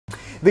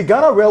The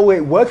Ghana Railway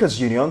Workers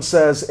Union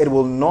says it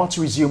will not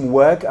resume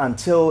work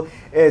until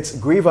its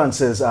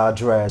grievances are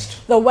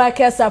addressed. The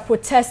workers are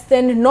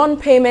protesting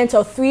non-payment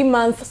of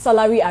 3-month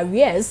salary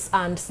arrears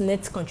and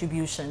SNIT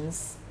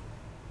contributions.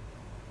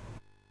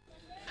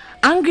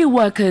 Angry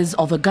workers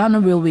of the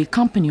Ghana Railway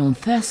Company on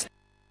Thursday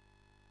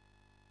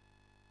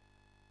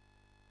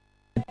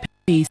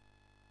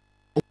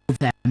of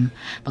them.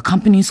 The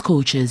company's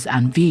coaches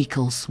and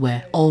vehicles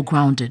were all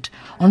grounded.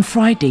 On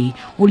Friday,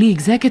 only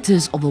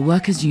executives of the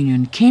Workers'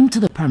 Union came to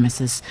the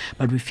premises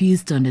but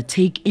refused to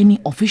undertake any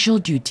official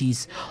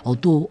duties,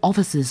 although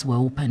offices were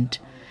opened.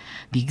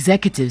 The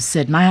executives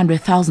said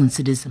 900,000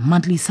 cedis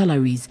monthly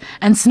salaries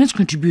and SNIT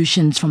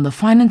contributions from the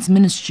Finance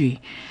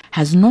Ministry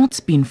has not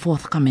been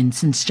forthcoming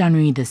since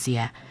January this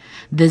year.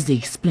 This, they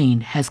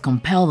explained, has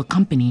compelled the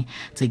company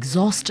to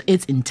exhaust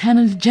its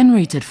internally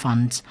generated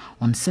funds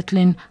on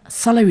settling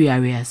salary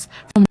arrears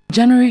from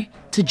January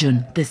to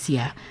June this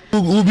year.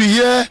 We'll be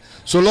here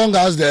so long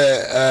as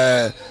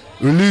the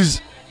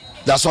release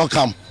does not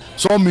come.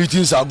 Some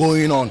meetings are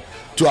going on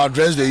to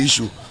address the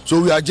issue.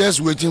 So we are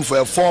just waiting for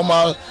a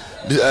formal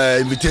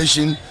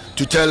invitation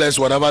to tell us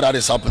whatever that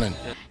is happening.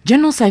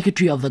 General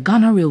Secretary of the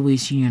Ghana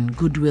Railways Union,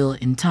 Goodwill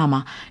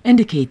Intama,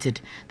 indicated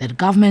that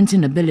government's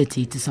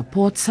inability to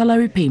support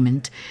salary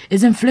payment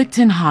is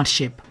inflicting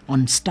hardship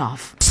on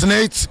staff.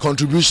 SNIT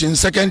contributions,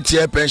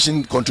 second-tier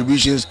pension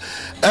contributions,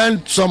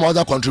 and some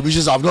other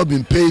contributions have not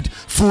been paid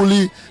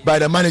fully by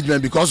the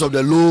management because of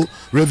the low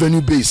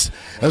revenue base.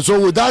 And so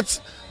with that,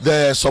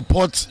 the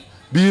support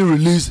being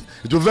released,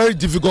 it was very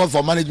difficult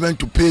for management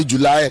to pay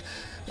July,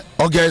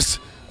 August,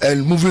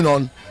 and moving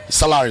on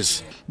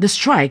salaries. The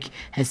strike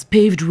has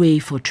paved way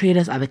for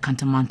traders at the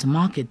Kantamanto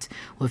market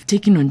who have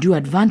taken undue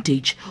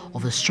advantage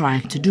of the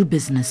strike to do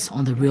business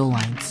on the rail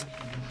lines.